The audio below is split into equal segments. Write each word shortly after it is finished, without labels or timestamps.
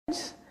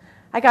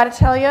I got to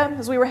tell you,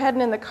 as we were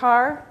heading in the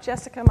car,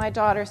 Jessica, my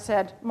daughter,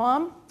 said,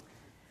 "Mom,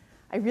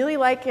 I really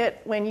like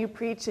it when you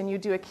preach and you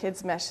do a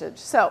kids' message."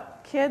 So,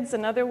 kids,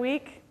 another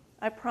week,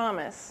 I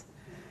promise.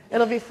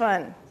 It'll be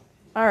fun.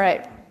 All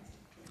right.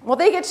 Well,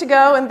 they get to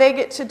go and they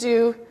get to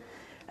do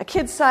a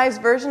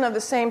kid-sized version of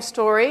the same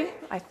story,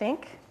 I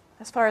think,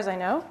 as far as I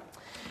know.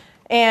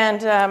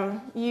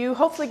 And you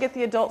hopefully get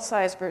the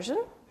adult-sized version.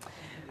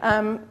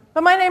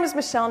 But my name is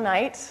Michelle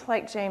Knight,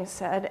 like James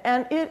said,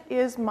 and it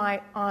is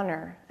my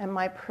honor and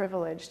my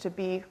privilege to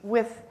be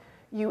with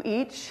you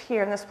each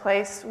here in this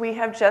place. We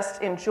have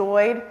just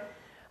enjoyed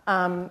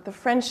the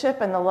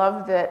friendship and the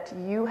love that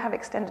you have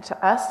extended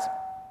to us.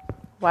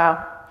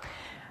 Wow,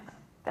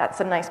 that's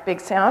a nice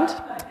big sound.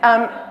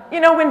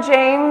 When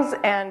James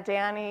and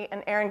Danny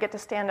and Aaron get to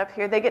stand up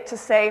here, they get to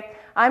say,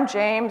 "I'm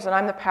James and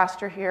I'm the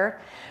pastor here."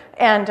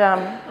 And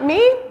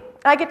me,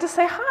 I get to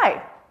say,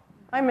 "Hi,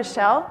 I'm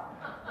Michelle.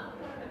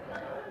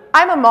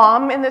 I'm a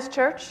mom in this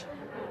church.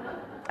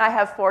 I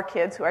have 4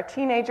 kids who are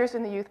teenagers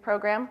in the youth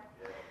program.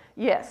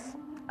 Yes.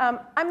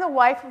 I'm the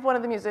wife of one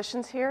of the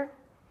musicians here.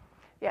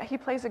 Yeah, he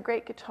plays a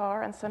great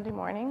guitar on Sunday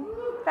morning.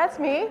 That's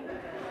me.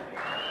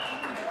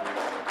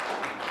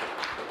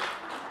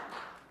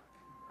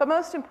 But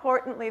most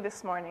importantly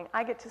this morning,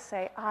 I get to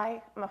say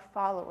I am a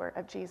follower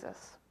of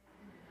Jesus.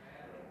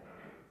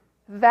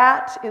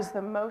 That is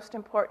the most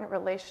important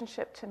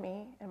relationship to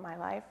me in my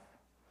life.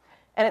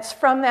 And it's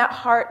from that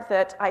heart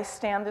that I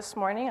stand this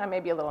morning. I may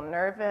be a little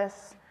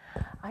nervous.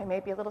 I may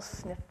be a little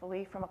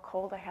sniffly from a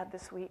cold I had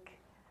this week.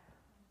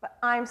 But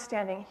I'm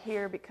standing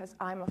here because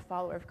I'm a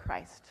follower of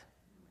Christ.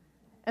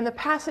 And the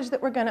passage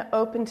that we're going to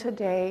open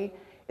today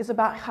is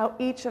about how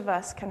each of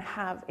us can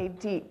have a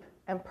deep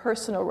and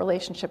personal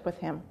relationship with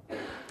him.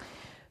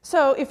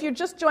 So if you're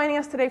just joining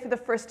us today for the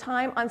first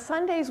time, on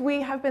Sundays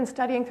we have been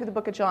studying through the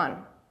book of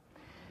John.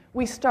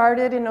 We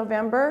started in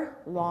November,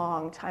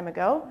 long time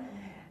ago,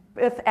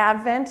 with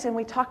Advent, and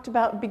we talked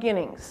about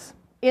beginnings.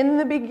 In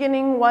the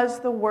beginning was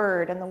the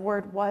Word, and the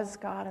Word was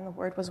God, and the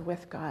Word was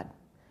with God.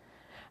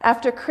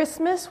 After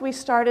Christmas, we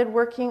started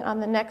working on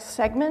the next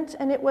segment,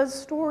 and it was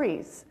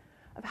stories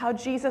of how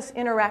Jesus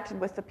interacted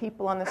with the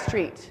people on the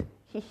street.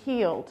 He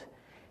healed.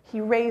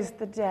 He raised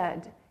the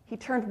dead. He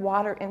turned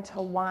water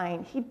into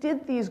wine. He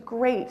did these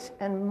great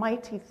and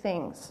mighty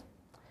things.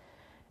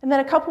 And then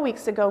a couple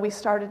weeks ago, we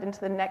started into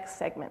the next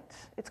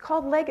segment. It's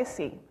called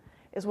Legacy,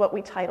 is what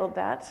we titled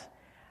that.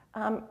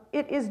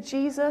 It is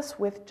Jesus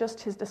with just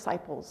his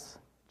disciples,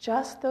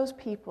 just those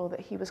people that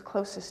he was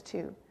closest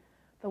to,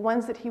 the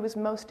ones that he was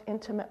most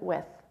intimate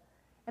with.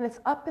 And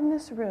it's up in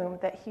this room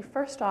that he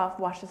first off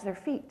washes their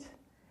feet,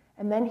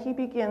 and then he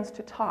begins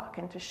to talk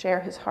and to share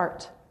his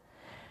heart.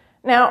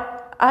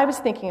 Now, I was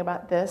thinking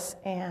about this,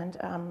 and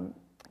a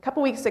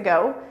couple weeks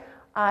ago,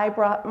 I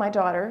brought my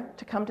daughter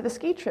to come to the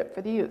ski trip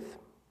for the youth.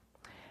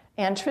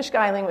 And Trish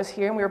Geiling was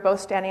here, and we were both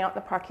standing out in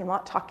the parking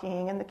lot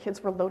talking, and the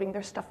kids were loading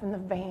their stuff in the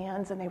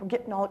vans, and they were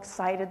getting all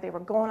excited. They were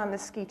going on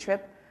this ski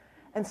trip.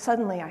 And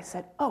suddenly I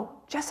said,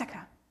 "Oh,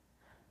 Jessica,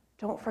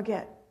 don't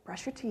forget,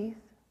 brush your teeth,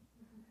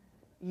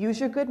 use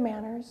your good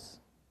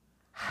manners,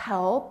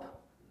 help,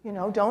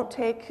 don't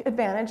take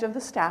advantage of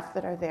the staff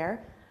that are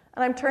there."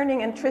 And I'm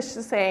turning, and Trish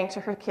is saying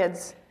to her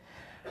kids,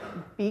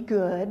 "Be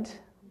good.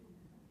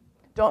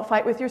 Don't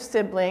fight with your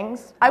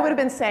siblings." I would have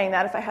been saying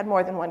that if I had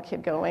more than one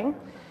kid going.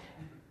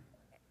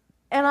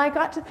 And I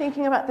got to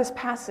thinking about this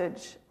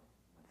passage.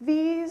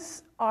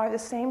 These are the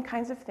same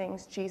kinds of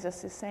things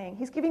Jesus is saying.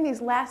 He's giving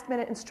these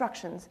last-minute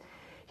instructions.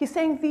 He's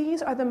saying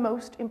these are the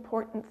most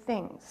important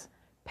things.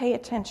 Pay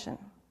attention.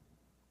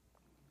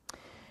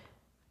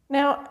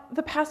 Now,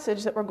 the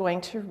passage that we're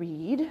going to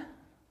read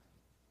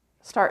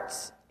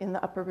starts in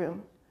the upper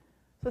room.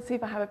 So let's see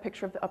if I have a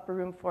picture of the upper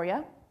room for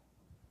you.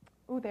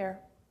 Ooh, there.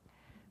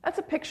 That's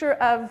a picture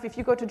of, if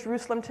you go to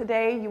Jerusalem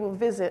today, you will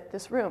visit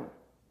this room.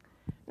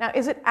 Now,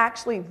 is it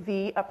actually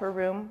the upper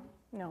room?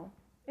 No.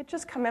 It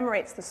just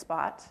commemorates the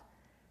spot.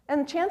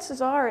 And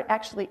chances are it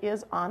actually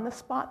is on the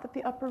spot that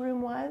the upper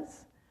room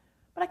was.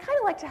 But I kind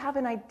of like to have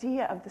an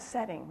idea of the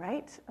setting,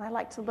 right? And I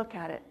like to look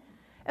at it.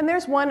 And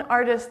there's one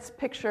artist's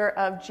picture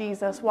of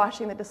Jesus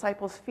washing the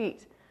disciples'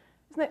 feet.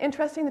 Isn't that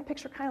interesting? The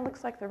picture kind of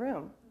looks like the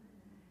room.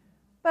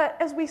 But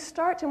as we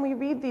start and we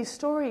read these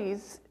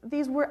stories,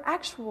 these were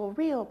actual,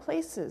 real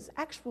places,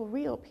 actual,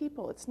 real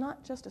people. It's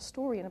not just a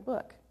story in a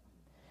book.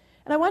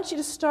 And I want you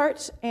to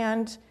start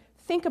and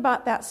think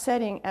about that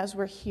setting as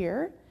we're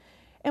here.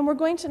 And we're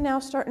going to now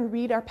start and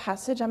read our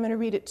passage. I'm going to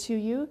read it to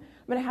you.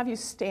 I'm going to have you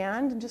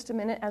stand in just a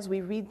minute as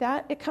we read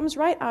that. It comes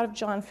right out of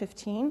John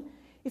 15.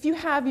 If you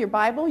have your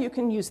Bible, you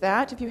can use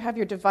that. If you have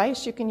your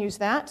device, you can use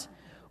that.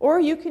 Or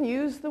you can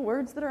use the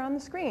words that are on the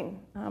screen.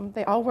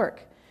 They all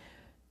work.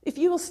 If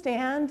you will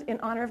stand in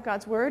honor of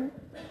God's word.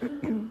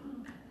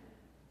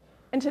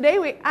 And today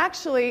we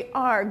actually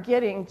are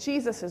getting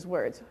Jesus'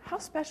 words. How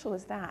special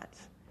is that?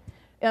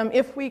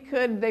 If we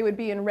could, they would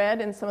be in red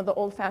in some of the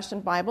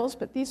old-fashioned Bibles,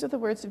 but these are the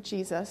words of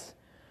Jesus.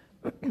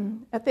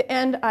 At the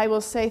end, I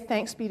will say,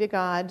 "Thanks be to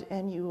God,"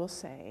 and you will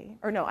say,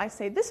 I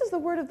say, "This is the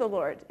word of the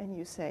Lord," and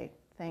you say,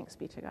 "Thanks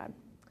be to God."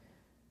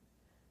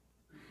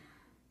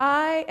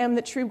 I am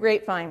the true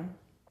grapevine,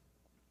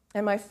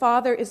 and my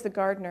Father is the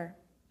gardener.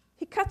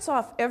 He cuts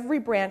off every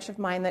branch of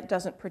mine that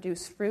doesn't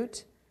produce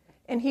fruit,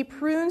 and he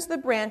prunes the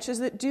branches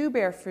that do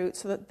bear fruit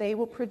so that they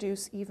will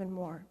produce even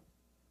more.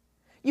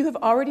 You have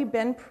already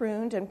been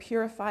pruned and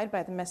purified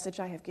by the message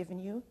I have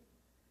given you.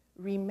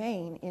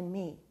 Remain in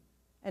me,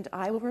 and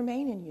I will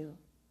remain in you.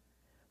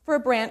 For a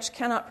branch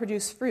cannot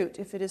produce fruit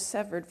if it is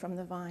severed from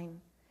the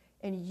vine,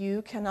 and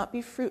you cannot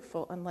be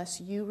fruitful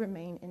unless you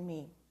remain in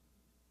me.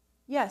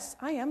 Yes,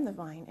 I am the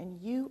vine, and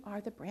you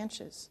are the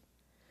branches.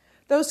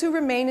 Those who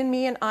remain in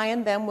me and I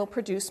in them will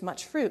produce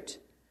much fruit,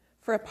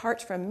 for apart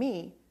from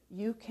me,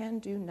 you can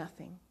do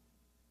nothing.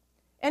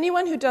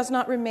 Anyone who does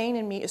not remain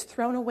in me is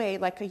thrown away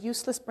like a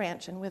useless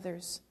branch and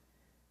withers.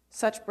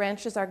 Such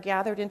branches are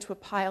gathered into a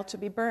pile to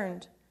be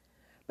burned.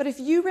 But if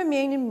you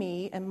remain in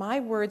me and my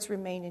words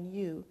remain in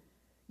you,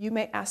 you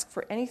may ask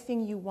for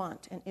anything you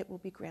want and it will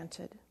be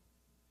granted.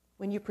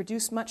 When you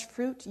produce much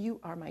fruit, you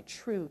are my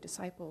true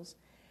disciples,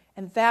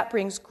 and that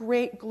brings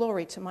great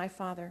glory to my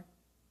Father.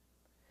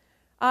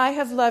 I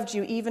have loved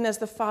you even as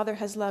the Father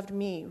has loved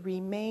me.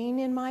 Remain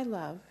in my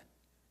love.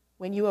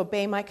 When you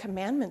obey my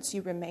commandments,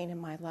 you remain in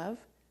my love,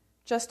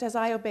 just as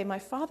I obey my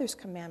Father's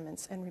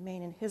commandments and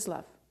remain in his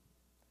love.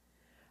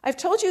 I've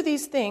told you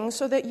these things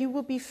so that you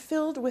will be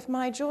filled with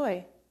my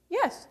joy.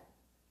 Yes,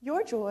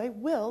 your joy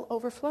will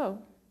overflow.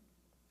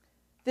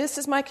 This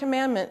is my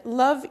commandment.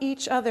 Love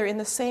each other in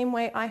the same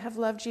way I have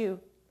loved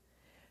you.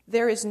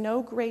 There is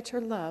no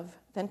greater love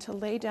than to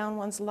lay down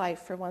one's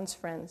life for one's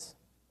friends.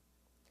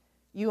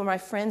 You are my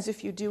friends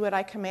if you do what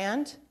I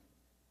command,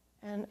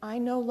 and I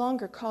no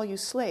longer call you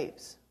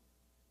slaves,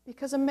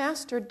 because a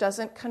master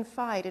doesn't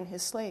confide in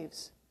his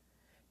slaves.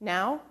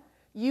 Now,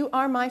 you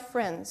are my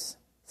friends,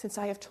 since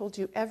I have told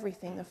you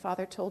everything the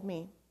Father told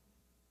me.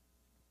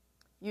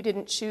 You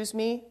didn't choose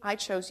me, I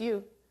chose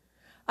you.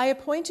 I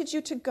appointed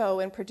you to go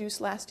and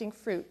produce lasting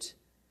fruit,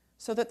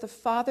 so that the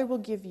Father will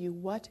give you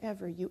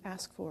whatever you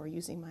ask for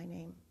using my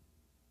name.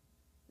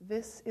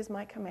 This is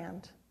my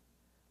command.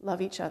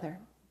 Love each other.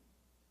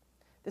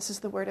 This is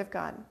the word of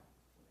God.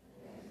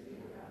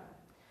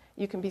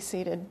 You can be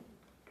seated.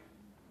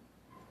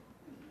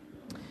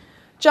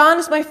 John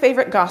is my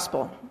favorite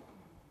gospel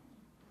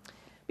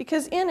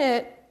because in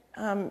it,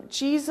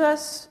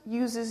 Jesus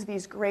uses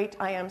these great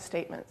I am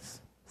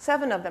statements,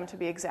 7 of them to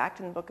be exact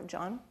in the book of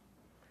John.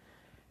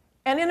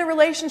 And in a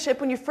relationship,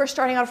 when you're first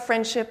starting out a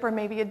friendship or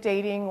maybe a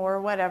dating or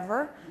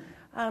whatever,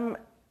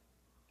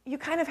 you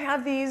kind of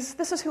have these,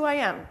 this is who I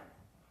am,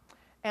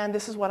 and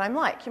this is what I'm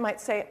like. You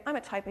might say, I'm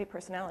a type A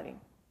personality.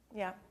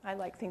 Yeah, I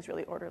like things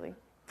really orderly.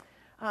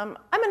 I'm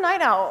a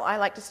night owl. I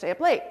like to stay up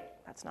late.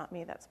 That's not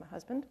me, that's my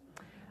husband.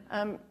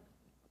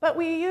 But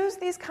we use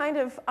these kind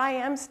of I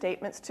am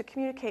statements to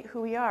communicate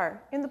who we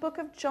are. In the book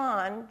of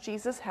John,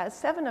 Jesus has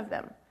 7 of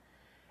them.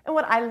 And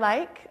what I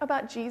like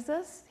about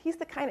Jesus, he's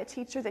the kind of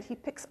teacher that he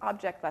picks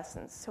object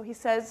lessons. So he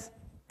says,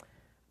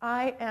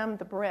 I am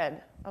the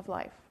bread of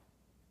life,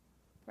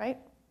 right?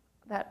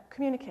 That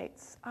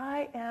communicates.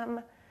 I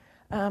am,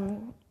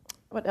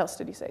 what else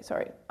did he say?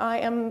 Sorry. I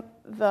am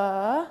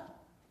the,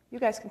 you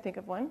guys can think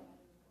of one.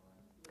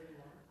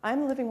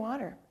 I'm the living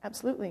water.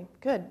 Absolutely.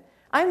 Good.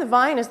 I'm the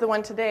vine is the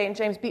one today, and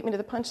James beat me to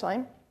the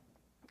punchline.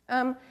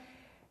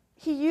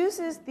 He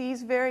uses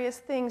these various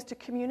things to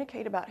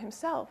communicate about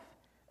himself.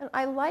 And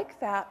I like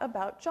that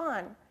about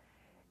John.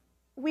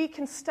 We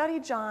can study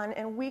John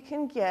and we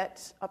can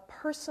get a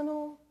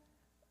personal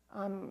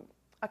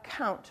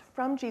account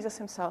from Jesus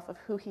himself of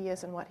who he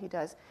is and what he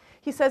does.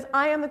 He says,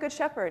 I am the good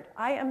shepherd.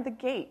 I am the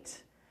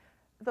gate.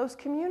 Those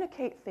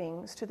communicate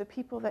things to the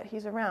people that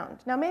he's around.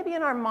 Now, maybe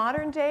in our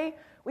modern day,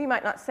 we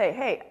might not say,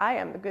 hey, I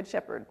am the good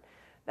shepherd.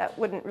 That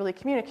wouldn't really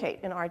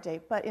communicate in our day.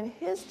 But in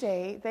his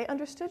day, they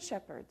understood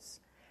shepherds.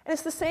 And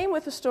it's the same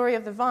with the story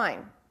of the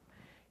vine.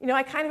 You know,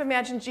 I kind of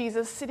imagine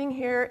Jesus sitting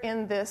here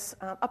in this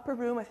upper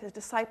room with his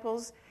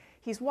disciples.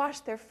 He's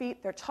washed their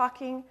feet. They're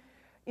talking.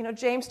 You know,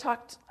 James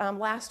talked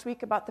last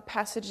week about the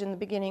passage in the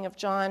beginning of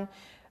John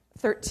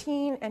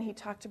 13, and he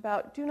talked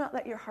about, do not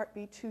let your heart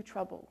be too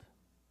troubled.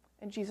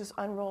 And Jesus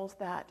unrolls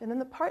that. And then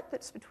the part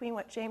that's between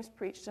what James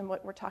preached and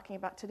what we're talking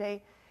about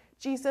today,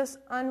 Jesus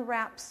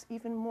unwraps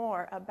even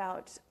more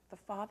about the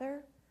Father,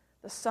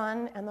 the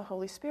Son, and the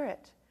Holy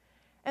Spirit.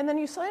 And then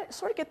you sort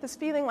of get this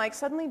feeling like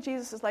suddenly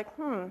Jesus is like,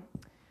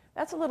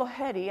 that's a little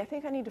heady. I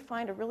think I need to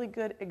find a really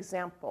good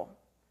example.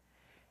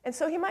 And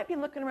so he might be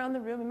looking around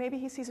the room, and maybe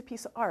he sees a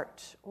piece of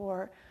art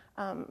or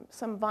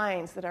some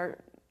vines that are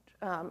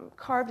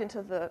carved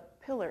into the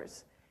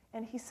pillars.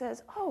 And he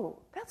says, oh,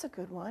 that's a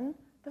good one,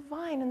 the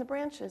vine and the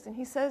branches. And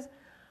he says,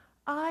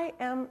 I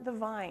am the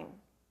vine.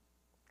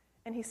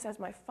 And he says,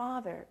 my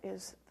Father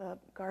is the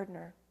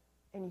gardener,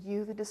 and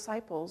you, the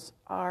disciples,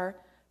 are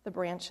the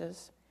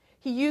branches.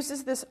 He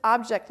uses this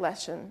object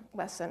lesson.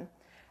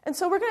 And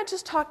so we're going to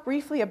just talk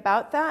briefly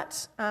about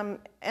that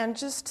and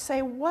just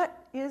say, what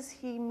is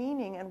he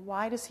meaning and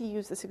why does he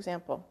use this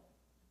example?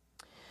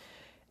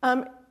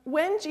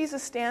 When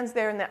Jesus stands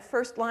there in that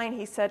first line,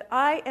 he said,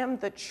 I am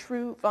the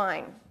true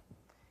vine.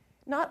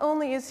 Not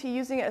only is he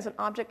using it as an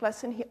object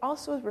lesson, he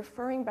also is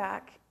referring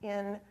back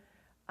in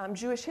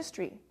Jewish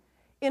history.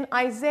 In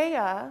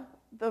Isaiah,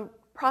 the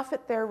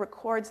prophet there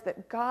records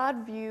that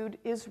God viewed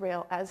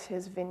Israel as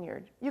his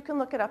vineyard. You can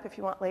look it up if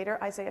you want later,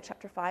 Isaiah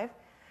chapter 5.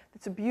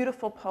 It's a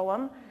beautiful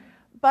poem.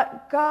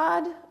 But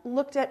God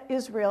looked at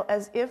Israel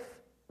as if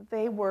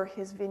they were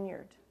his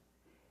vineyard.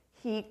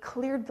 He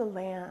cleared the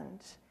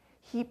land.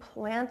 He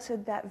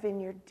planted that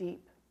vineyard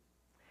deep.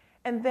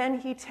 And then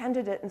he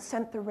tended it and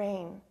sent the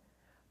rain.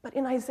 But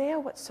in Isaiah,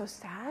 what's so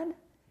sad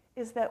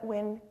is that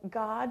when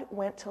God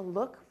went to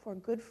look for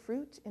good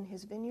fruit in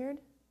his vineyard,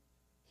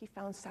 he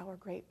found sour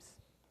grapes.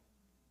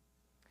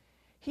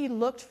 He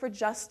looked for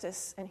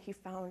justice and he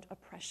found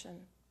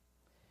oppression.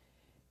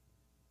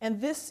 And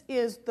this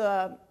is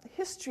the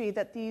history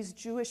that these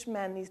Jewish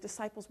men, these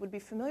disciples, would be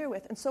familiar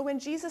with. And so when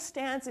Jesus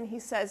stands and he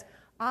says,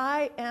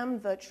 I am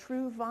the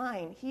true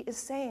vine, he is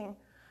saying,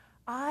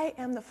 I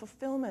am the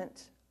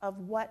fulfillment of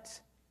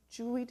what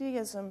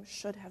Judaism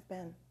should have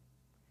been.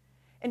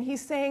 And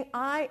he's saying,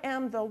 I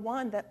am the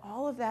one that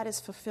all of that is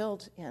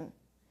fulfilled in.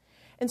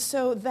 And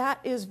so that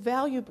is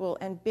valuable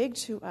and big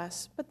to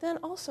us. But then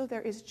also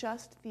there is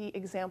just the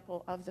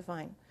example of the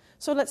vine.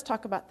 So let's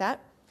talk about that.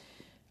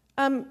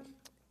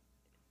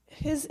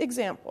 His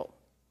example.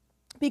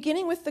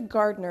 Beginning with the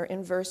gardener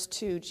in verse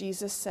 2,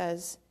 Jesus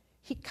says,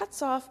 he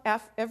cuts off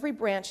every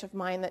branch of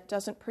mine that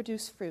doesn't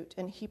produce fruit,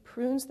 and he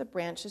prunes the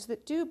branches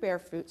that do bear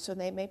fruit so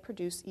they may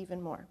produce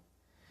even more.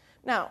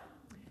 Now,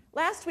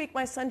 last week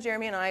my son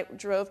Jeremy and I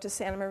drove to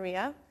Santa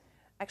Maria.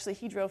 Actually,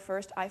 he drove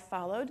first, I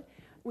followed.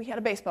 We had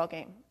a baseball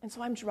game, and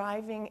so I'm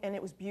driving, and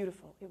it was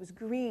beautiful. It was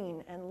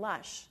green and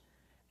lush.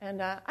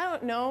 And I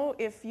don't know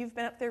if you've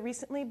been up there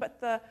recently,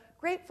 but the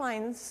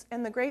grapevines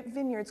and the grape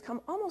vineyards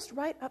come almost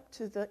right up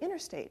to the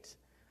interstate,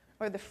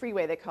 or the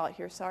freeway they call it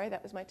here. Sorry,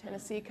 that was my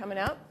Tennessee coming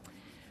out.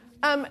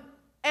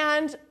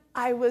 And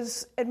I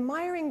was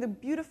admiring the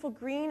beautiful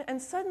green,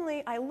 and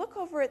suddenly I look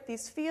over at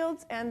these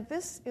fields, and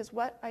this is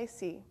what I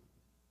see.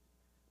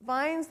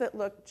 Vines that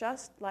look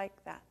just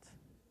like that.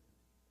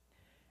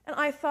 And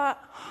I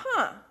thought,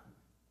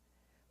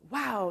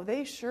 wow,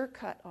 they sure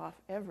cut off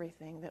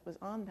everything that was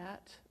on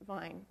that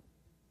vine.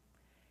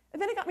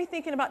 And then it got me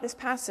thinking about this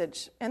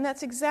passage, and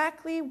that's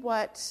exactly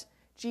what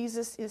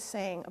Jesus is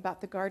saying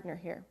about the gardener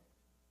here.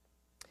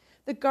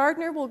 The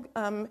gardener will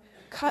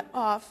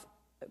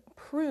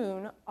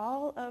prune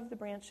all of the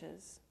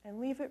branches and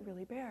leave it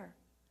really bare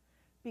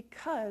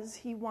because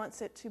he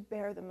wants it to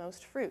bear the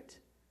most fruit.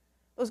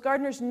 Those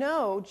gardeners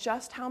know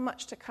just how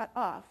much to cut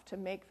off to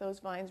make those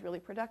vines really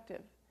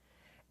productive.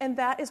 And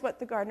that is what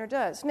the gardener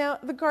does. Now,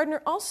 the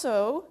gardener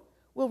also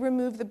will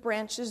remove the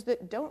branches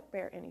that don't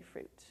bear any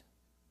fruit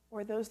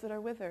or those that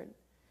are withered.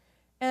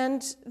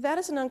 And that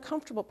is an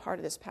uncomfortable part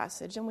of this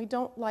passage, and we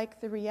don't like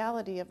the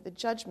reality of the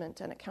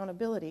judgment and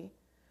accountability.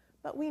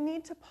 But we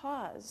need to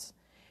pause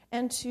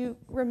and to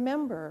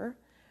remember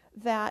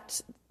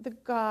that the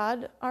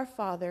God, our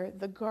Father,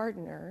 the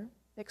gardener,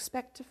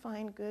 expects to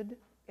find good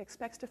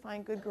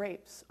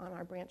grapes on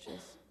our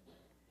branches.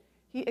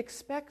 He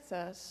expects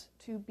us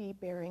to be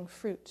bearing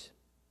fruit.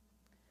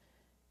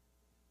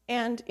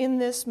 And in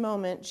this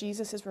moment,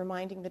 Jesus is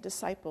reminding the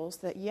disciples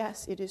that,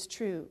 yes, it is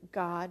true,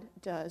 God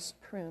does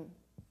prune.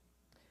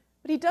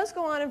 But he does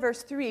go on in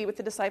verse 3 with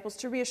the disciples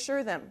to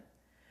reassure them.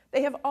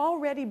 They have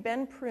already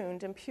been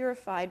pruned and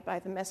purified by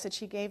the message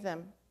he gave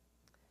them.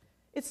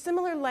 It's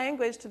similar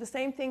language to the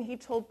same thing he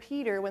told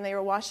Peter when they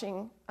were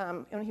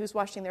when he was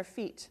washing their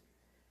feet.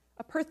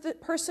 A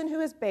person who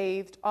is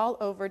bathed all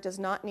over does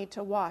not need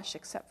to wash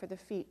except for the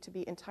feet to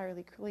be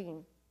entirely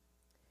clean.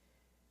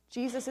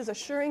 Jesus is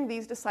assuring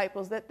these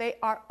disciples that they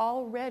are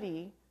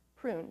already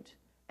pruned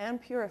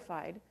and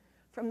purified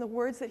from the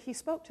words that he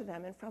spoke to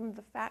them and from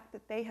the fact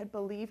that they had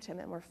believed him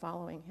and were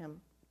following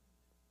him.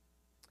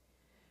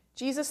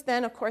 Jesus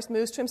then, of course,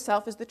 moves to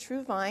himself as the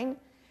true vine,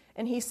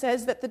 and he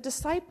says that the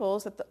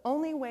disciples, that the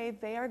only way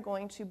they are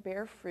going to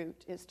bear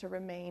fruit is to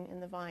remain in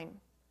the vine.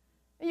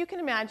 And you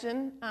can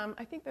imagine,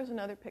 I think there's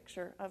another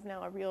picture of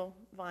now a real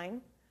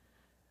vine.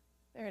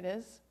 There it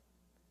is.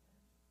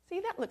 See,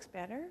 that looks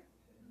better.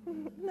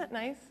 Isn't that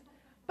nice?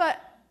 But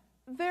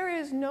there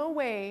is no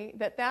way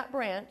that that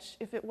branch,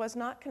 if it was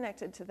not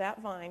connected to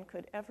that vine,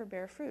 could ever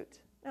bear fruit.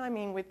 Now, I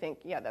mean, we'd think,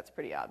 yeah, that's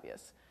pretty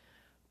obvious.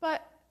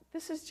 But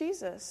this is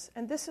Jesus,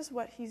 and this is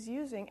what he's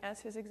using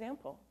as his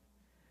example.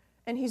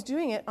 And he's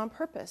doing it on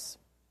purpose.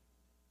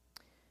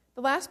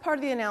 The last part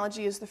of the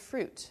analogy is the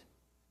fruit.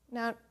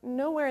 Now,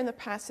 nowhere in the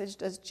passage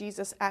does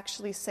Jesus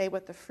actually say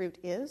what the fruit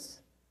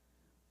is.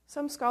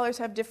 Some scholars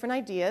have different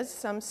ideas.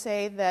 Some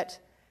say that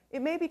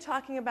it may be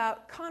talking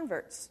about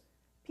converts,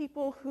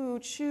 people who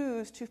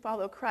choose to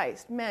follow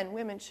Christ, men,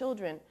 women,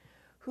 children,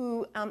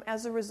 who,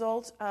 as a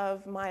result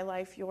of my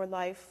life, your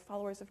life,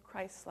 followers of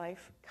Christ's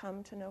life,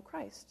 come to know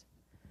Christ.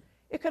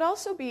 It could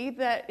also be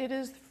that it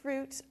is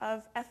fruit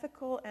of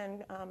ethical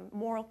and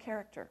moral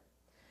character.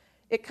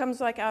 It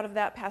comes like out of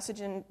that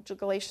passage in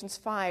Galatians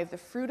 5. The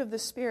fruit of the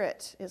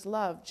Spirit is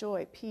love,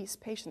 joy, peace,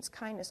 patience,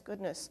 kindness,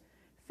 goodness,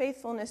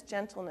 faithfulness,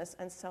 gentleness,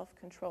 and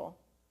self-control.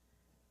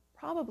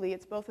 Probably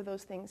it's both of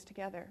those things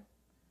together.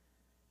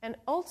 And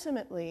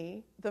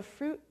ultimately, the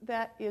fruit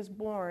that is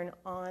born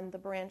on the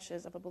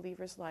branches of a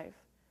believer's life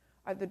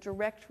are the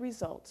direct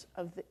result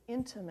of the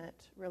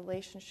intimate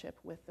relationship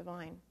with the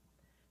vine,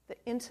 the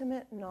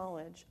intimate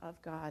knowledge of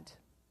God.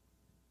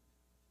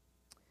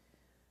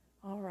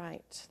 All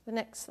right, the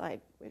next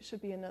slide. It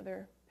should be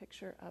another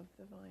picture of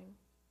the vine.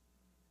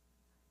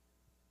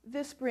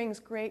 This brings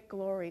great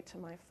glory to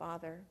my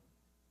Father.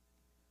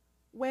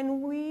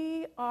 When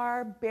we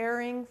are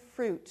bearing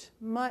fruit,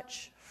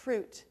 much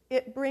fruit,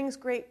 it brings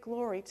great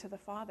glory to the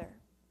Father.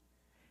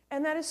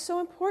 And that is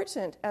so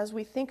important as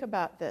we think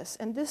about this.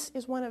 And this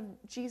is one of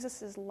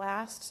Jesus'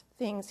 last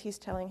things he's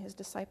telling his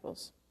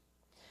disciples.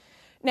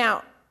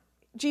 Now,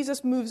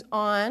 Jesus moves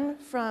on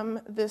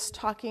from this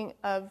talking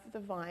of the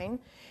vine,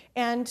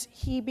 and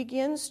he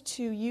begins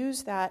to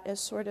use that as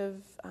sort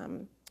of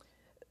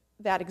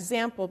that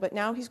example, but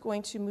now he's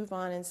going to move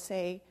on and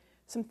say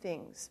some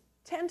things.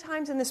 10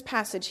 times in this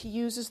passage, he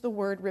uses the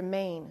word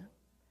remain.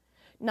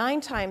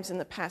 9 times in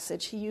the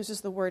passage, he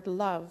uses the word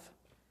love.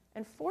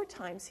 And 4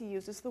 times, he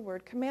uses the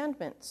word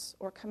commandments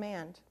or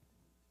command.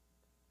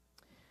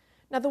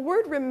 Now, the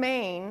word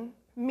remain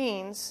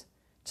means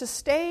to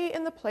stay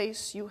in the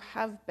place you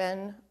have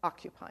been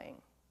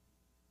occupying.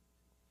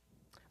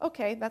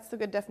 Okay, that's the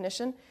good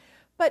definition.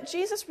 But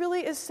Jesus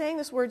really is saying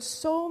this word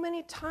so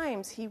many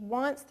times. He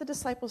wants the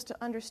disciples to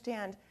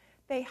understand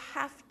they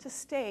have to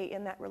stay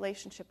in that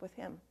relationship with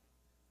him.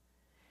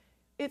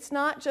 It's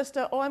not just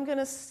I'm going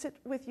to sit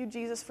with you,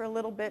 Jesus, for a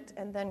little bit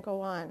and then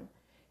go on.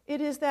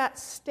 It is that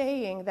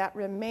staying, that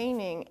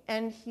remaining,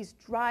 and he's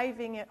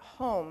driving it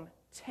home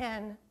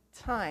 10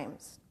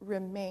 times.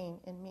 Remain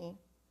in me.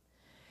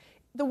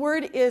 The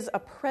word is a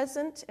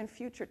present and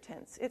future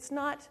tense. It's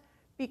not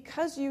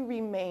because you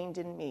remained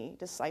in me,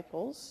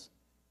 disciples,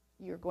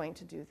 you're going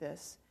to do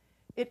this.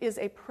 It is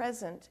a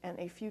present and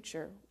a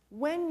future.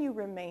 When you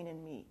remain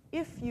in me,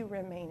 if you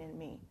remain in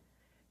me,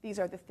 these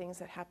are the things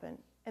that happen.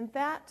 And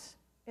that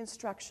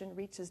instruction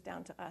reaches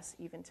down to us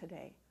even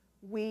today.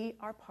 We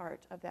are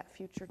part of that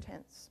future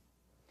tense.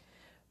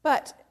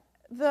 But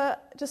the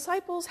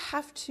disciples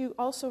have to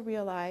also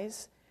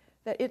realize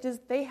that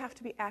they have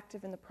to be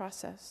active in the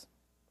process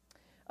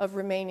of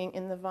remaining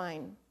in the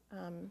vine.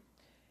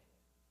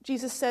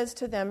 Jesus says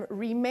to them,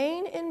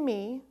 remain in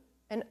me,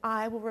 and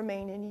I will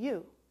remain in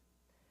you.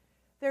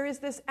 There is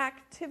this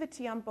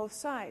activity on both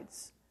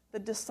sides. The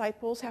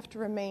disciples have to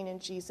remain in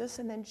Jesus,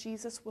 and then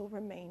Jesus will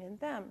remain in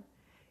them.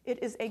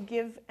 It is a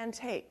give and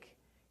take.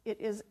 It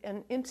is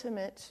an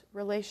intimate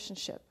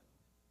relationship.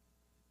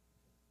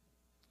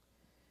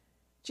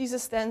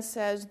 Jesus then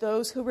says,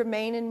 those who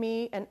remain in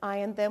me and I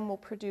in them will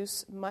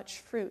produce much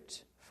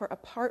fruit, for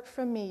apart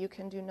from me you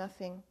can do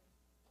nothing.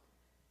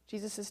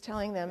 Jesus is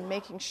telling them,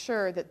 making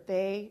sure that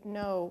they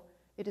know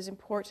it is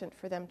important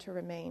for them to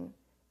remain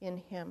in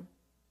him.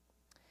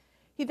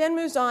 He then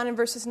moves on in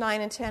verses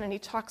 9 and 10, and he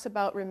talks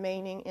about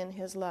remaining in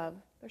his love.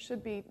 There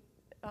should be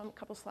a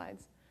couple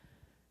slides.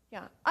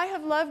 Yeah. I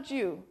have loved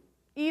you,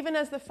 even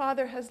as the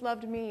Father has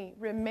loved me.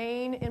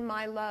 Remain in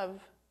my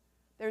love.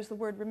 There's the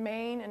word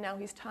remain, and now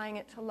he's tying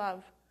it to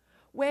love.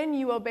 When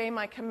you obey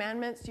my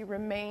commandments, you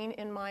remain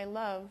in my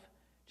love,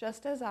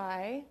 just as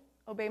I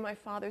obey my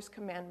Father's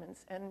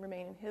commandments and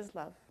remain in his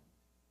love.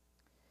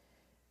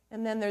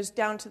 And then there's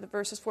down to the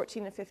verses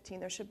 14 and 15.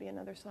 There should be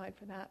another slide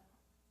for that.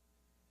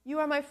 You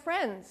are my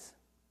friends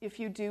if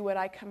you do what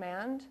I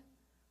command.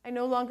 I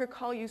no longer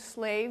call you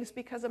slaves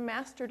because a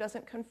master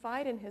doesn't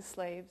confide in his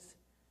slaves.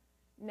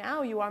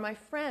 Now you are my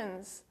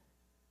friends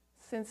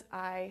since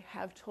I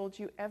have told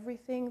you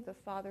everything the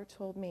Father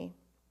told me.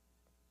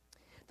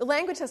 The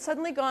language has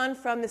suddenly gone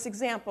from this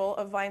example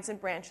of vines and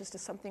branches to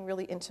something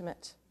really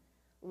intimate,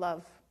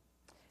 love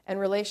and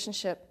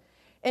relationship.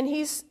 And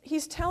he's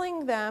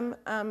telling them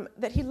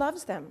that he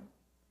loves them.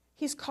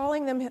 He's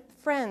calling them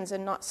friends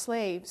and not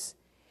slaves.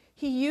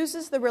 He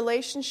uses the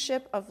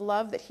relationship of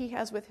love that he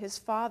has with his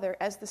Father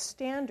as the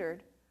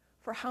standard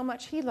for how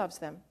much he loves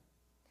them.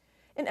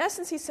 In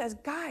essence, he says,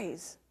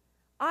 guys,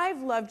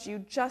 I've loved you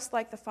just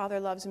like the Father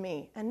loves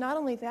me. And not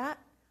only that,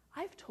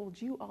 I've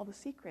told you all the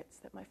secrets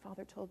that my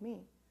Father told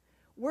me.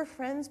 We're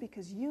friends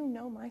because you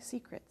know my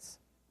secrets.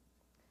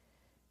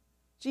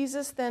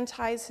 Jesus then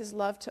ties his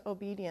love to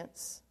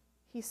obedience.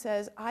 He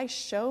says, I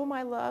show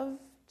my love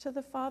to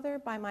the Father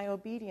by my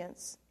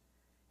obedience.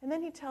 And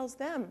then he tells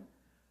them,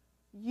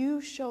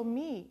 you show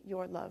me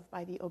your love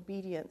by the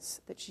obedience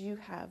that you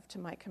have to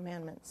my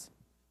commandments.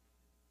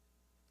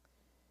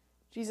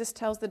 Jesus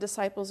tells the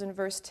disciples in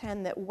verse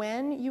 10 that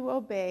when you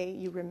obey,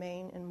 you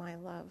remain in my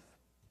love.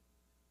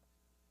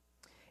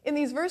 In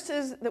these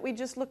verses that we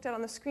just looked at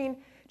on the screen,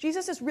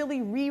 Jesus is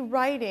really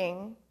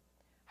rewriting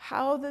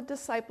how the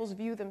disciples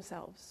view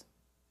themselves.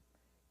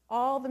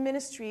 All the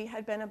ministry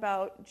had been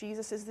about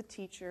Jesus is the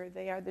teacher,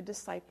 they are the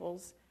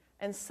disciples,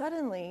 and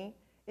suddenly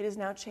it is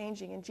now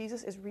changing, and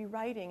Jesus is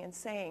rewriting and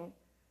saying,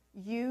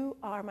 you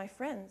are my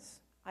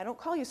friends. I don't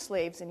call you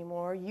slaves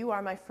anymore. You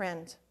are my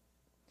friend.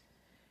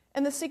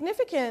 And the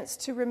significance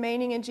to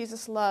remaining in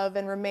Jesus' love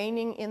and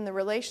remaining in the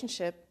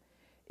relationship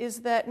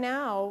is that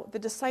now the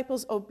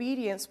disciples'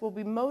 obedience will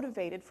be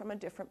motivated from a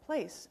different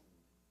place.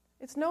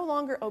 It's no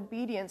longer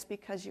obedience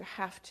because you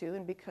have to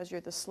and because you're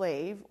the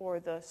slave or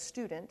the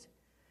student.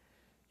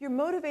 You're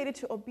motivated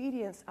to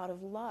obedience out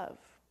of love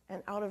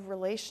and out of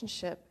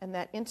relationship and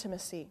that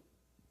intimacy.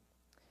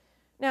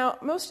 Now,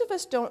 most of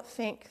us don't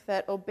think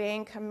that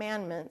obeying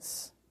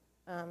commandments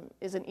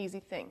is an easy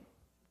thing.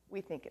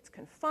 We think it's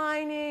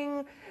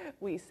confining.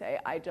 We say,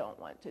 I don't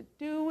want to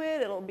do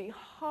it. It'll be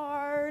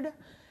hard.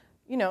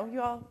 You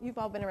know, you've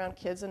all been around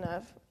kids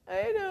enough.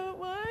 I don't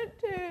want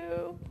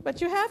to,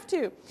 but you have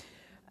to.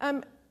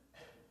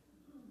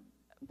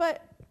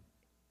 But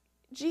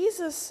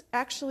Jesus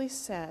actually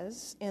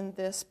says in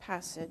this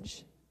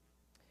passage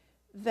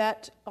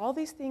that all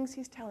these things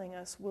he's telling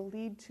us will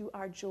lead to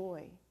our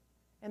joy,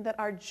 and that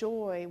our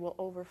joy will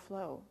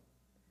overflow.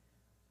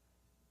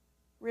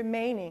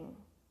 Remaining,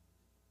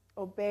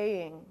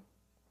 obeying,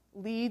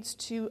 leads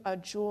to a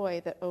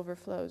joy that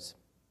overflows.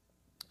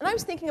 And I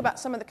was thinking about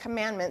some of the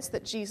commandments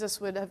that Jesus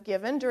would have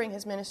given during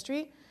his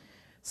ministry.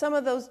 Some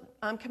of those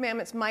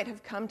commandments might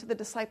have come to the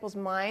disciples'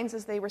 minds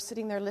as they were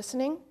sitting there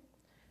listening.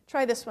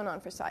 Try this one on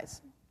for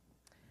size.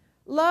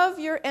 Love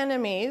your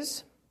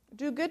enemies,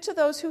 do good to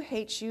those who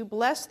hate you,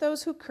 bless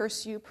those who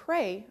curse you,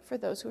 pray for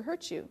those who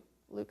hurt you.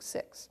 Luke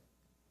 6.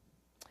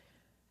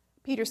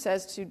 Peter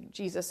says to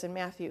Jesus in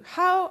Matthew,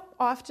 how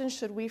often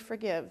should we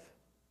forgive?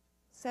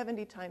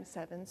 70 times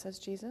 7, says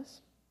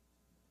Jesus.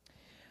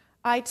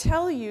 I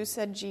tell you,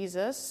 said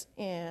Jesus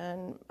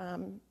in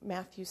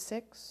Matthew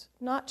 6,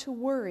 not to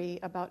worry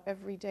about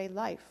everyday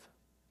life,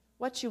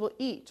 what you will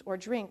eat or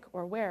drink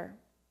or wear.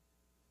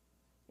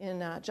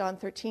 In John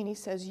 13, he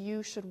says,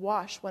 you should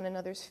wash one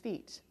another's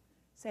feet,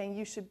 saying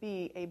you should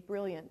be a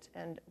brilliant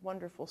and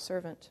wonderful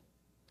servant.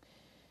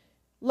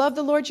 Love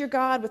the Lord your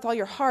God with all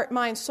your heart,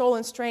 mind, soul,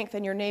 and strength,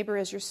 and your neighbor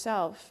as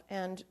yourself.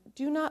 And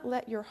do not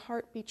let your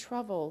heart be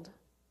troubled.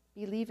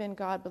 Believe in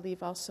God,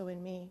 believe also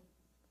in me.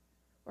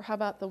 Or how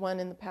about the one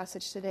in the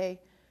passage today?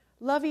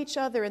 Love each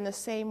other in the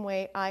same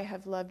way I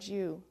have loved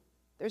you.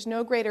 There's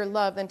no greater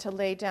love than to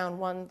lay down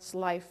one's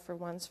life for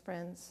one's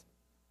friends.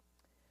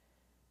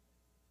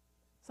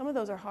 Some of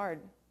those are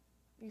hard.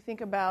 You think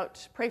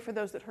about pray for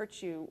those that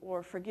hurt you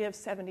or forgive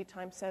 70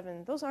 times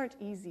 7. Those aren't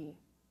easy.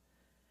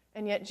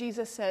 And yet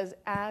Jesus says,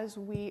 as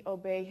we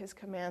obey his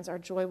commands, our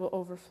joy will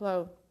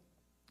overflow.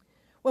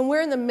 When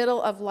we're in the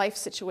middle of life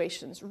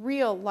situations,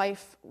 real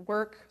life,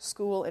 work,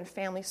 school, and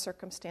family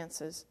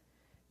circumstances,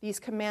 these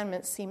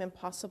commandments seem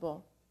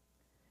impossible.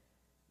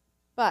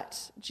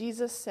 But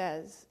Jesus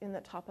says in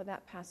the top of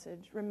that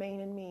passage, remain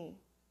in me.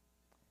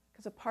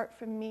 Because apart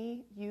from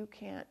me, you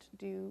can't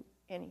do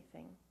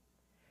anything.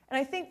 And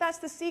I think that's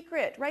the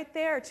secret right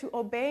there to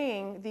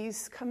obeying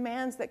these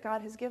commands that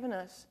God has given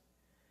us.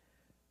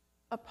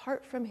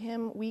 Apart from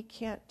him, we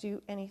can't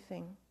do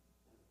anything.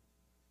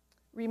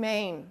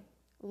 Remain,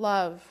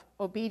 love,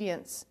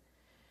 obedience.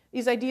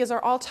 These ideas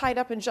are all tied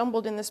up and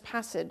jumbled in this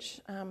passage.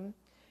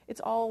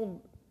 It's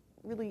all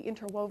really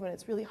interwoven.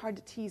 It's really hard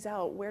to tease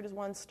out where does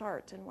one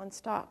start and one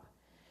stop.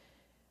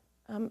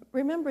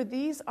 Remember,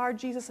 these are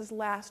Jesus'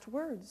 last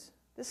words.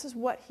 This is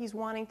what he's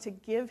wanting to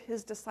give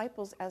his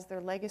disciples as their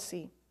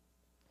legacy.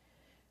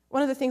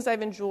 One of the things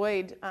I've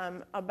enjoyed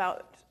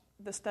about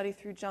the study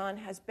through John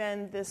has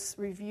been this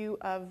review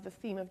of the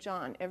theme of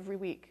John every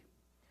week.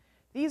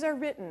 These are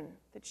written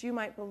that you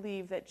might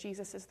believe that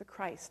Jesus is the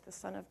Christ, the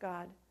Son of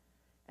God,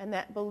 and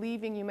that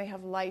believing you may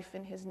have life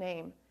in his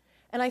name.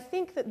 And I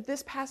think that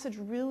this passage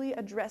really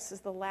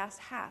addresses the last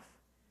half.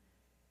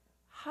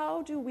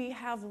 How do we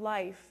have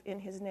life in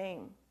his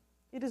name?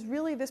 It is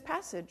really this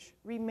passage.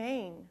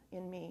 Remain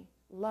in me,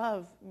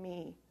 love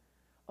me,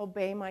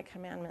 obey my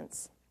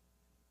commandments.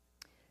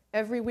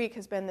 Every week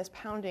has been this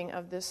pounding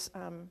of this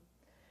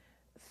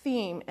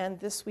theme, and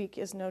this week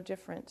is no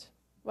different.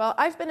 Well,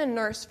 I've been a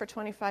nurse for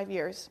 25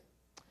 years.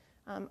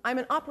 I'm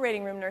an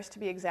operating room nurse, to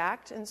be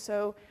exact, and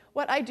so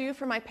what I do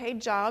for my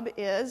paid job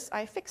is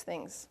I fix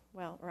things,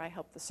 or I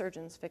help the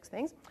surgeons fix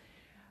things.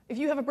 If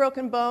you have a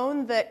broken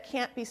bone that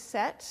can't be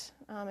set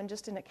and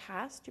just in a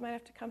cast, you might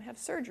have to come have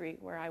surgery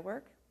where I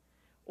work.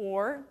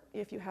 Or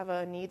if you have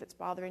a knee that's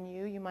bothering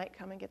you, you might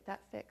come and get that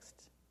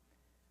fixed.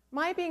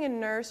 My being a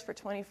nurse for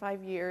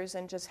 25 years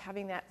and just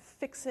having that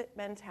fix-it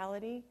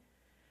mentality,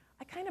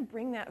 I kind of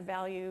bring that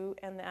value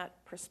and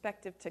that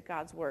perspective to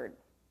God's Word.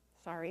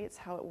 Sorry, it's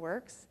how it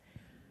works.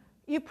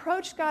 You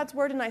approach God's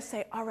Word and I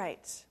say, all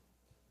right,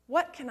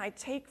 what can I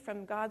take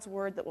from God's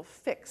Word that will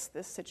fix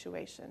this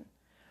situation?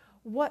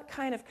 What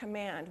kind of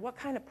command, what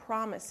kind of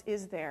promise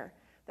is there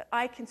that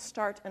I can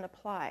start and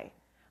apply?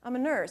 I'm a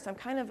nurse. I'm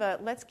kind of a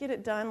let's get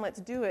it done,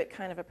 let's do it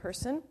kind of a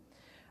person.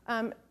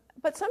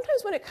 But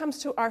sometimes when it comes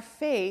to our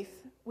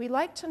faith, we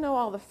like to know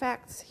all the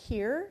facts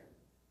here,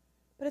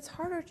 but it's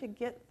harder to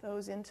get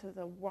those into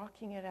the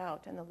walking it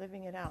out and the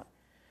living it out.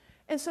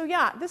 And so,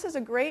 this is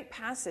a great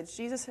passage.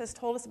 Jesus has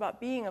told us about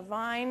being a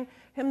vine,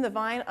 him the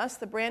vine, us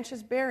the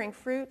branches, bearing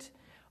fruit,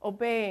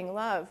 obeying,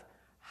 love.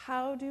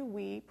 How do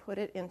we put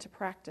it into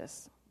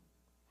practice?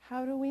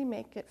 How do we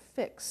make it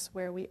fix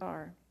where we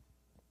are?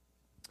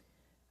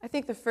 I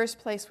think the first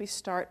place we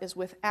start is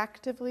with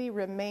actively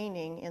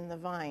remaining in the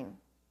vine.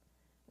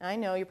 Now, I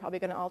know you're probably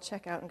going to all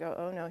check out and go,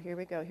 oh no, here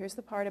we go. Here's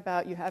the part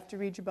about you have to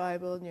read your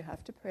Bible and you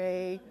have to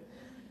pray.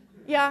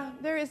 Yeah,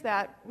 there is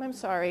that. I'm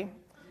sorry.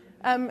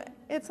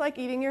 It's like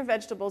eating your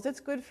vegetables. It's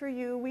good for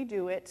you. We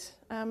do it.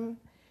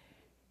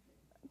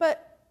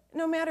 But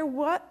no matter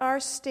what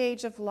our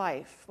stage of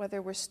life,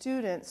 whether we're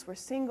students, we're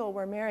single,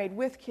 we're married,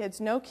 with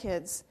kids, no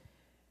kids,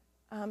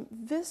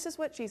 this is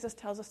what Jesus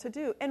tells us to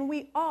do. And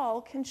we all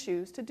can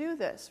choose to do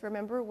this.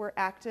 Remember, we're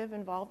active,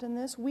 involved in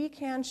this. We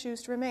can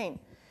choose to remain.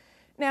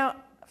 Now,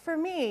 for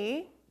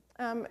me,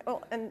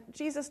 and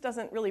Jesus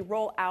doesn't really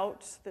roll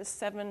out this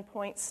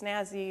 7-point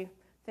snazzy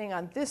thing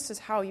on this is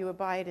how you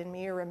abide in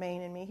me or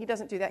remain in me. He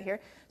doesn't do that here.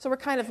 So we're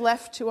kind of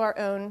left to our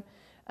own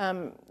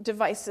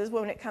devices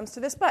when it comes to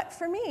this. But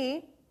for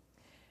me,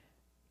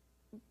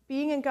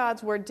 being in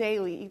God's Word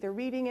daily, either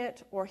reading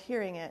it or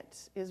hearing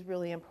it, is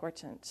really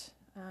important.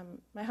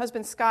 My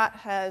husband Scott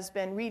has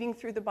been reading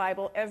through the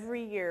Bible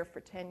every year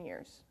for 10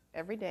 years.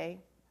 Every day,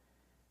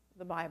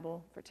 the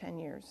Bible for 10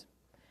 years.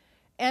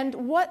 And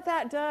what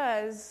that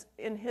does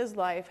in his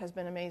life has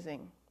been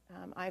amazing.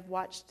 I've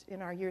watched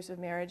in our years of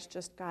marriage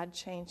just God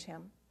change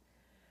him.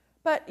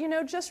 But,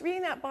 just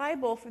reading that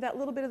Bible for that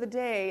little bit of the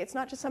day, it's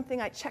not just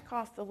something I check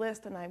off the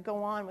list and I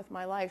go on with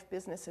my life,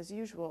 business as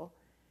usual.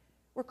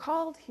 We're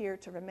called here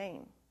to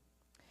remain.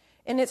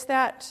 And it's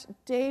that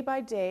day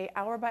by day,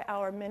 hour by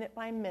hour, minute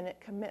by minute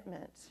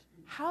commitment.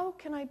 How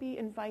can I be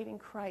inviting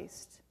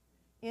Christ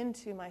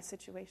into my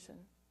situation?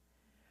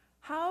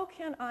 How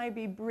can I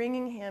be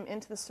bringing him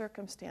into the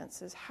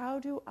circumstances? How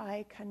do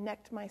I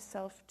connect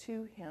myself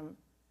to him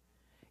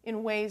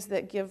in ways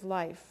that give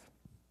life?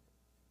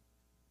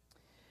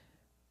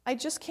 I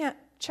just can't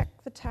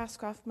check the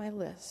task off my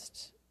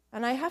list.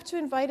 And I have to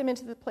invite him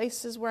into the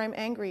places where I'm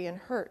angry and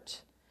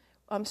hurt,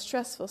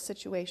 stressful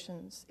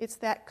situations. It's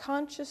that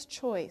conscious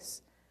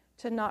choice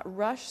to not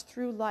rush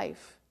through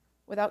life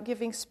without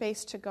giving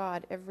space to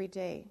God every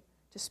day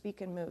to speak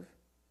and move.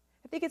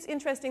 I think it's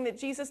interesting that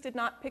Jesus did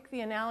not pick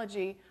the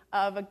analogy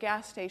of a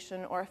gas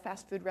station or a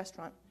fast food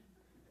restaurant.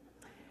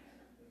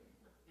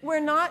 We're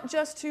not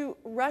just to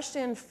rush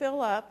in,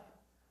 fill up,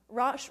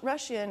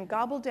 rush in,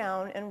 gobble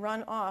down, and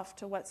run off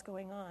to what's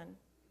going on.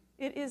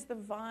 It is the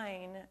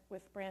vine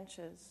with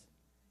branches.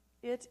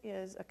 It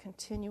is a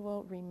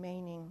continual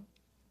remaining.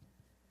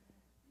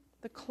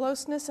 The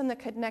closeness and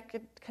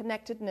the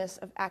connectedness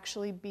of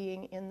actually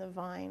being in the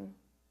vine,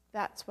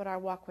 that's what our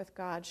walk with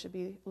God should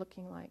be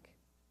looking like.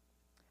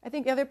 I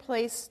think the other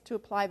place to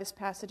apply this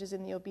passage is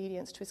in the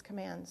obedience to his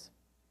commands.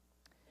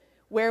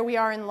 Where we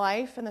are in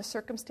life and the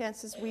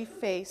circumstances we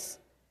face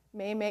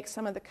may make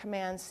some of the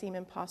commands seem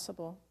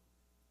impossible.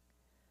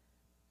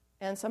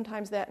 And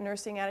sometimes that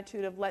nursing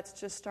attitude of let's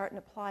just start and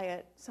apply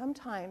it,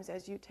 sometimes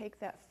as you take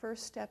that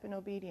first step in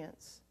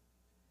obedience,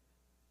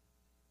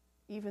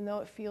 even though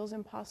it feels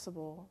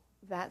impossible,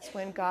 that's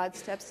when God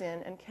steps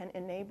in and can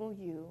enable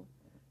you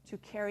to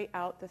carry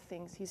out the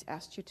things he's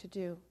asked you to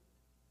do.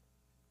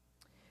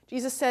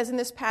 Jesus says in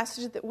this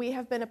passage that we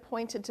have been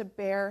appointed to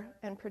bear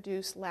and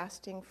produce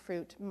lasting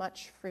fruit,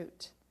 much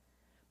fruit.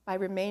 By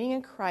remaining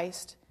in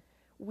Christ,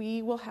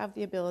 we will have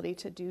the ability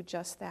to do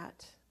just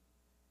that.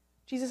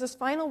 Jesus'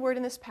 final word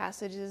in this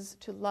passage is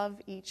to love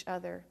each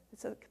other.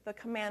 It's the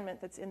commandment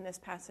that's in this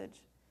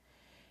passage.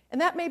 And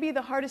that may be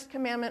the hardest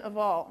commandment of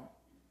all.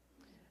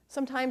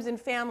 Sometimes in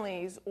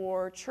families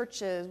or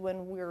churches,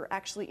 when we're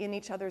actually in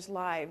each other's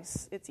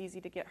lives, it's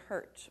easy to get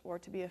hurt or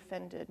to be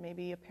offended.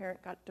 Maybe a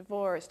parent got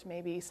divorced.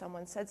 Maybe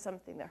someone said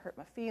something that hurt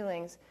my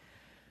feelings.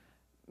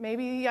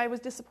 Maybe I was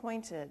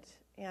disappointed.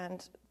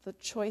 And the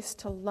choice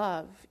to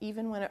love,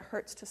 even when it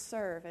hurts to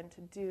serve and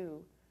to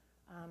do,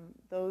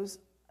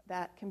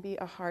 that can be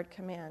a hard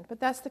command. But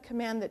that's the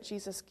command that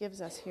Jesus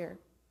gives us here.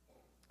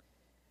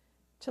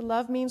 To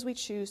love means we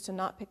choose to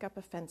not pick up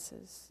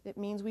offenses. It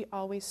means we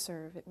always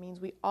serve. It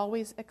means we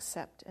always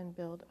accept and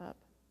build up.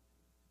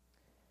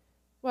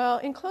 Well,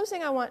 in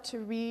closing, I want to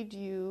read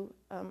you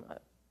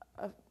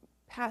a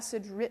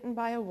passage written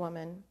by a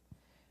woman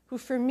who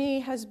for me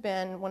has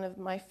been one of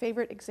my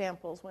favorite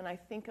examples when I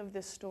think of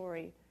this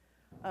story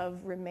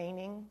of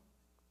remaining,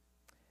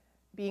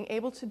 being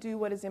able to do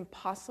what is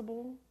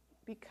impossible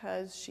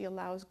because she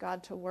allows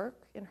God to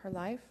work in her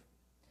life.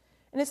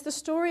 And it's the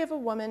story of a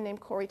woman named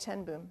Corrie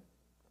ten Boom.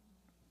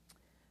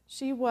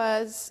 She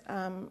was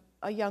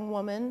a young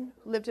woman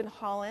who lived in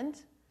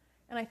Holland,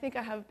 and I think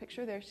I have a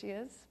picture. There she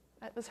is.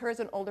 That was her as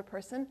an older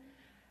person.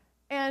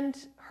 And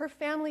her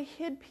family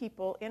hid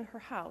people in her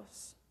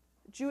house,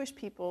 Jewish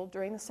people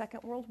during the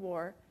Second World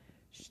War.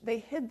 They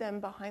hid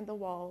them behind the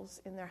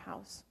walls in their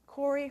house.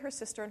 Corrie, her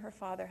sister, and her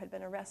father had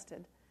been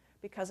arrested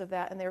because of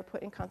that, and they were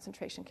put in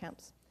concentration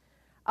camps.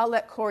 I'll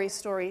let Corrie's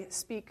story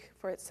speak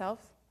for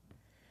itself.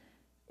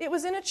 It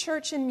was in a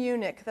church in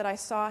Munich that I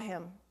saw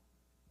him.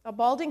 A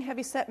balding,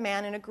 heavy-set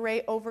man in a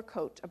gray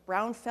overcoat, a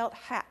brown felt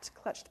hat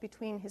clutched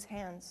between his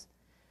hands.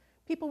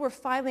 People were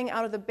filing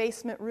out of the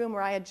basement room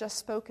where I had just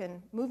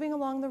spoken, moving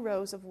along the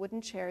rows of wooden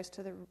chairs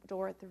to the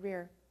door at the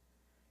rear.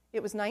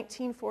 It was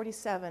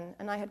 1947,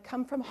 and I had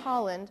come from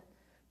Holland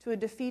to a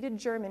defeated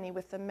Germany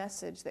with the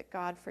message that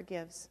God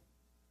forgives.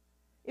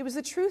 It was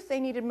the truth they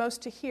needed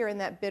most to hear in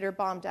that bitter,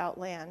 bombed-out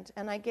land,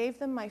 and I gave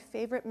them my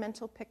favorite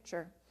mental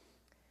picture.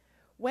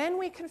 When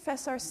we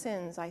confess our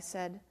sins, I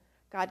said,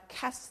 God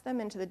casts them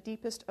into the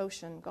deepest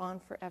ocean, gone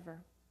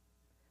forever.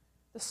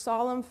 The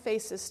solemn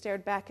faces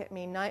stared back at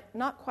me,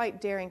 not quite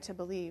daring to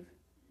believe.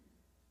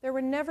 There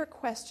were never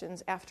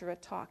questions after a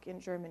talk in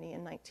Germany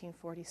in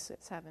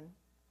 1947.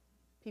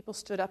 People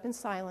stood up in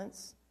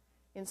silence.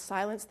 In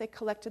silence, they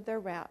collected their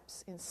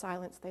wraps. In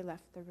silence, they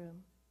left the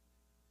room.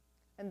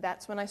 And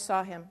that's when I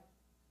saw him,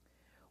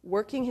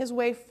 working his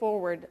way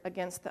forward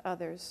against the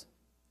others.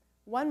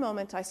 One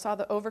moment, I saw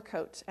the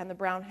overcoat and the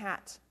brown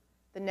hat.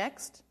 The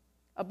next,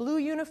 a blue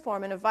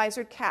uniform and a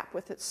visored cap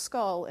with its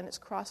skull and its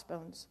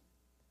crossbones.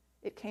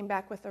 It came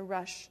back with a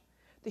rush.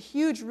 The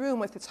huge room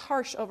with its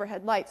harsh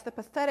overhead lights, the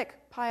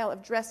pathetic pile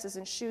of dresses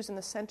and shoes in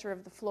the center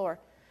of the floor,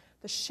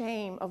 the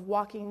shame of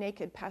walking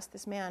naked past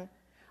this man.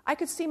 I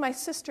could see my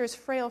sister's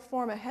frail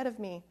form ahead of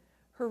me,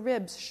 her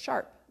ribs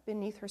sharp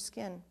beneath her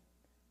skin.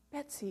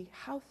 Betsy,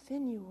 how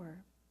thin you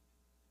were.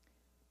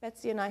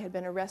 Betsy and I had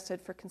been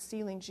arrested for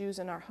concealing Jews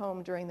in our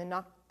home during the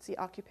Nazi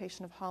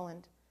occupation of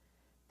Holland.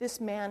 This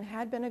man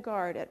had been a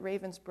guard at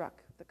Ravensbrück,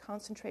 the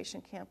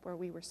concentration camp where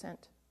we were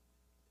sent.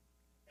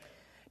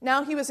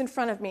 Now he was in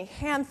front of me,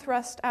 hand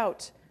thrust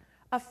out.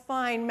 A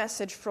fine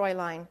message,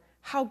 Fräulein.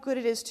 How good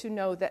it is to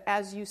know that,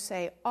 as you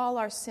say, all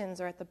our sins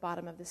are at the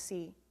bottom of the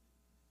sea.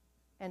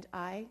 And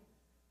I,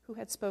 who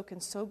had spoken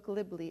so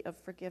glibly of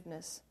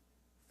forgiveness,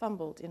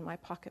 fumbled in my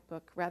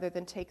pocketbook rather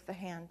than take the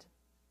hand.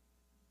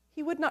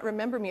 He would not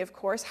remember me, of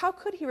course. How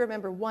could he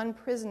remember one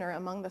prisoner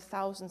among the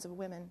thousands of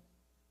women?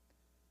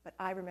 But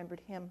I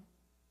remembered him.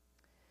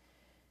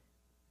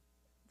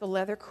 The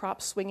leather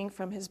crop swinging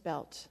from his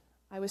belt.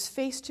 I was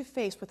face to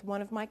face with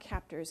one of my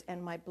captors,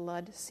 and my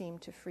blood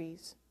seemed to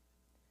freeze.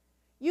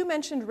 You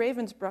mentioned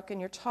Ravensbrück in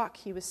your talk,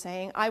 he was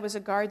saying. I was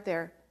a guard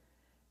there.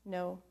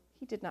 No,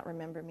 he did not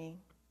remember me.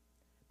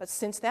 But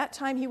since that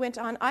time, he went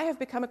on, I have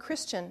become a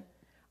Christian.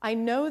 I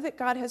know that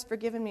God has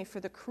forgiven me for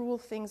the cruel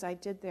things I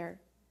did there.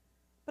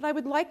 But I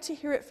would like to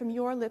hear it from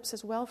your lips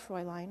as well,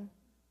 Fräulein.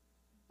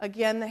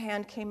 Again, the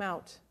hand came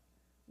out.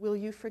 Will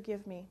you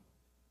forgive me?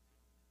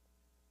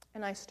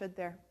 And I stood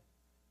there.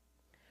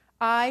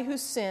 I,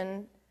 whose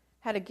sin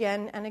had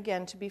again and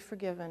again to be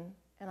forgiven,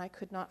 and I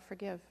could not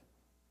forgive.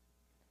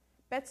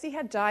 Betsy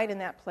had died in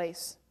that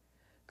place.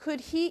 Could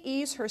he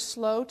ease her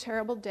slow,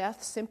 terrible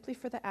death simply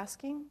for the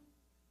asking?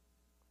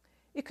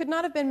 It could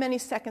not have been many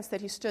seconds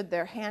that he stood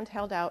there, hand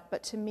held out,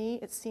 but to me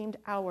it seemed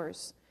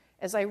hours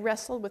as I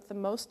wrestled with the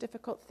most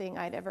difficult thing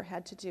I'd ever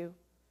had to do.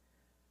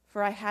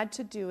 For I had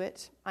to do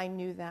it, I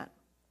knew that.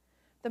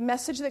 The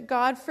message that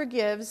God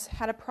forgives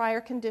had a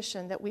prior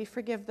condition, that we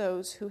forgive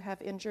those who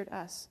have injured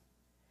us.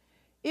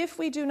 If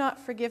we do not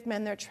forgive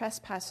men their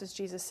trespasses,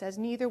 Jesus says,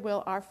 neither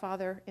will our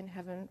Father in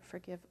heaven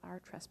forgive our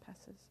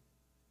trespasses.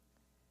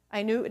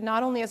 I knew it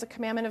not only as a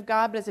commandment of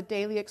God, but as a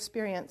daily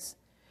experience.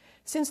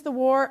 Since the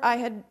war, I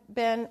had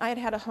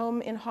had a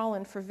home in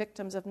Holland for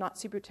victims of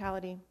Nazi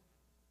brutality.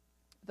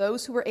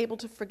 Those who were able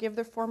to forgive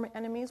their former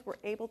enemies were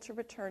able to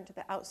return to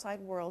the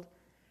outside world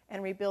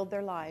and rebuild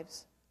their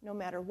lives, no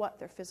matter what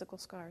their physical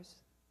scars.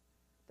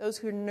 Those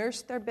who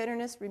nursed their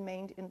bitterness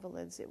remained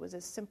invalids. It was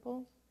as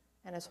simple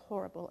and as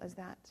horrible as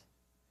that.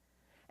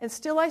 And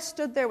still I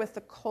stood there with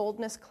the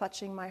coldness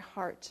clutching my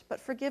heart.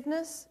 But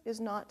forgiveness is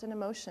not an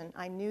emotion.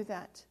 I knew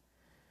that.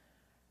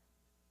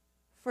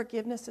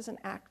 Forgiveness is an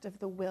act of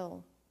the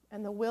will,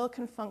 and the will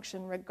can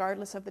function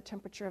regardless of the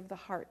temperature of the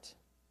heart.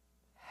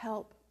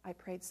 Help, I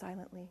prayed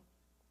silently.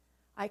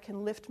 I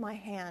can lift my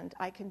hand.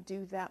 I can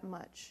do that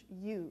much.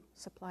 You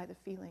supply the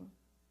feeling.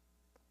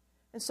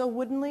 And so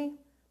woodenly,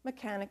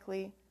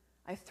 mechanically,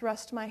 I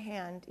thrust my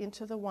hand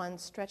into the one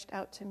stretched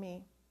out to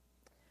me.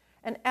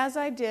 And as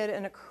I did,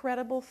 an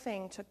incredible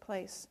thing took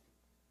place.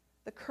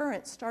 The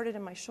current started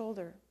in my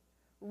shoulder,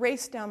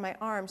 raced down my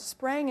arm,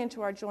 sprang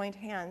into our joined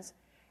hands,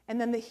 and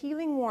then the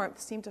healing warmth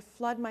seemed to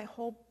flood my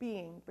whole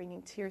being,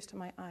 bringing tears to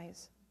my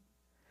eyes.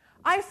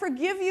 I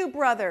forgive you,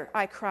 brother,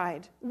 I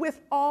cried, with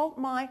all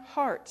my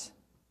heart.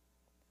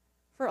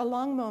 For a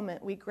long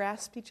moment, we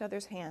grasped each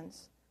other's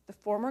hands, the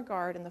former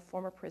guard and the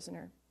former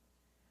prisoner.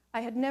 I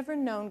had never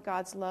known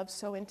God's love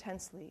so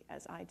intensely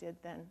as I did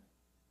then.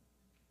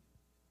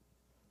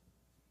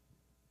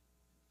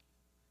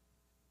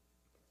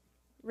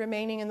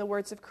 Remaining in the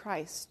words of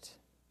Christ,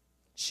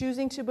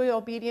 choosing to be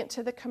obedient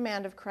to the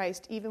command of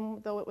Christ even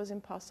though it was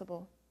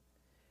impossible,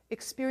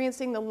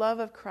 experiencing the love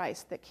of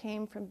Christ that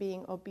came from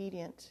being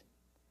obedient.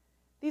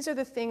 These are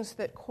the things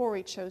that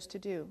Corey chose to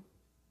do.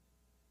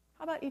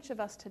 How about each of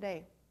us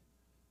today?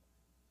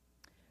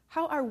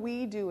 How are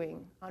we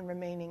doing on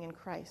remaining in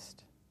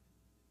Christ?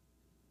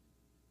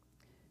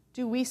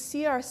 Do we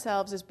see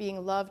ourselves as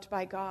being loved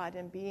by God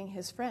and being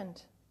His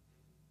friend?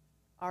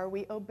 Are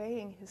we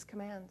obeying His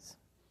commands?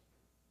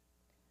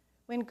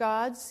 When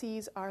God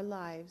sees our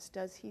lives,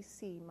 does He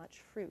see much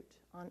fruit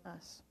on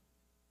us?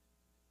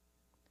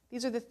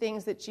 These are the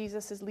things that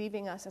Jesus is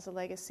leaving us as a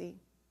legacy.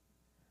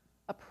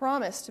 A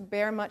promise to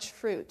bear much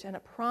fruit and a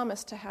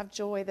promise to have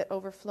joy that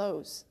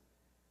overflows.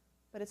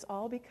 But it's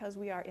all because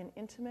we are in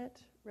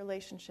intimate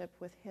relationship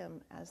with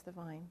him as the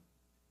vine.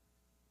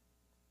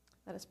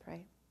 Let us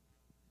pray.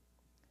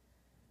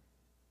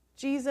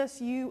 Jesus,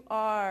 you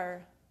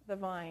are the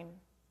vine.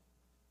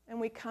 And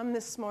we come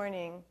this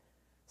morning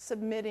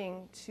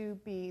submitting to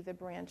be the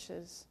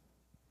branches.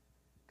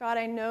 God,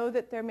 I know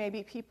that there may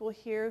be people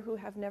here who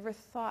have never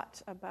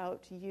thought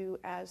about you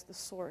as the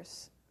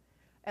source,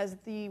 as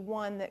the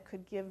one that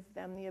could give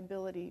them the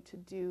ability to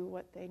do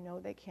what they know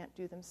they can't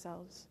do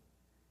themselves.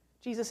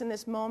 Jesus, in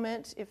this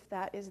moment, if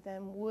that is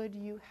them, would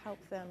you help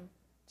them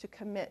to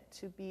commit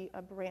to be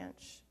a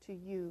branch to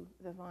you,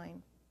 the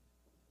vine?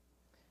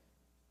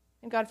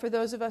 And God, for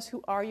those of us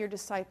who are your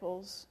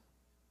disciples,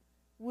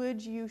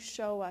 would you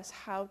show us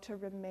how to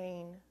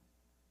remain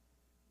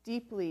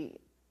deeply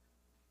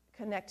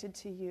connected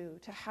to you,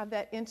 to have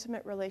that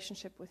intimate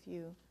relationship with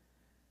you?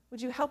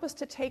 Would you help us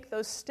to take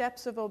those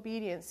steps of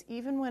obedience,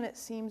 even when it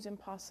seems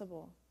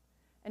impossible,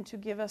 and to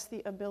give us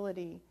the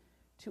ability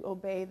to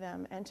obey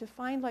them and to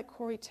find, like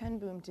Corrie ten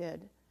Boom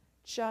did,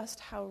 just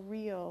how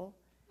real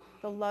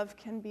the love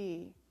can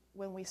be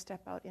when we step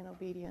out in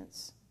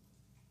obedience.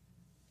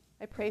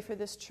 I pray for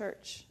this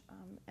church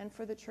and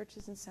for the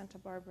churches in Santa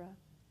Barbara,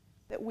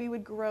 that we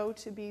would grow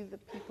to be the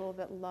people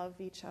that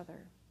love each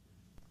other,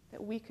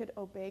 that we could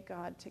obey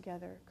God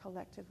together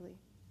collectively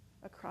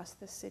across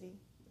the city.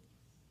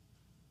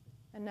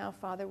 And now,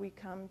 Father, we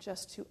come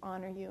just to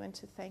honor you and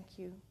to thank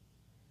you,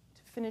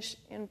 to finish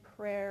in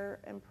prayer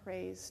and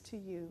praise to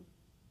you,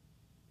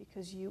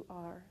 because you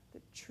are the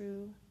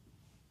true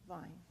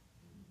vine.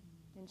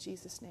 In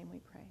Jesus' name we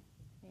pray.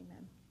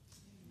 Amen.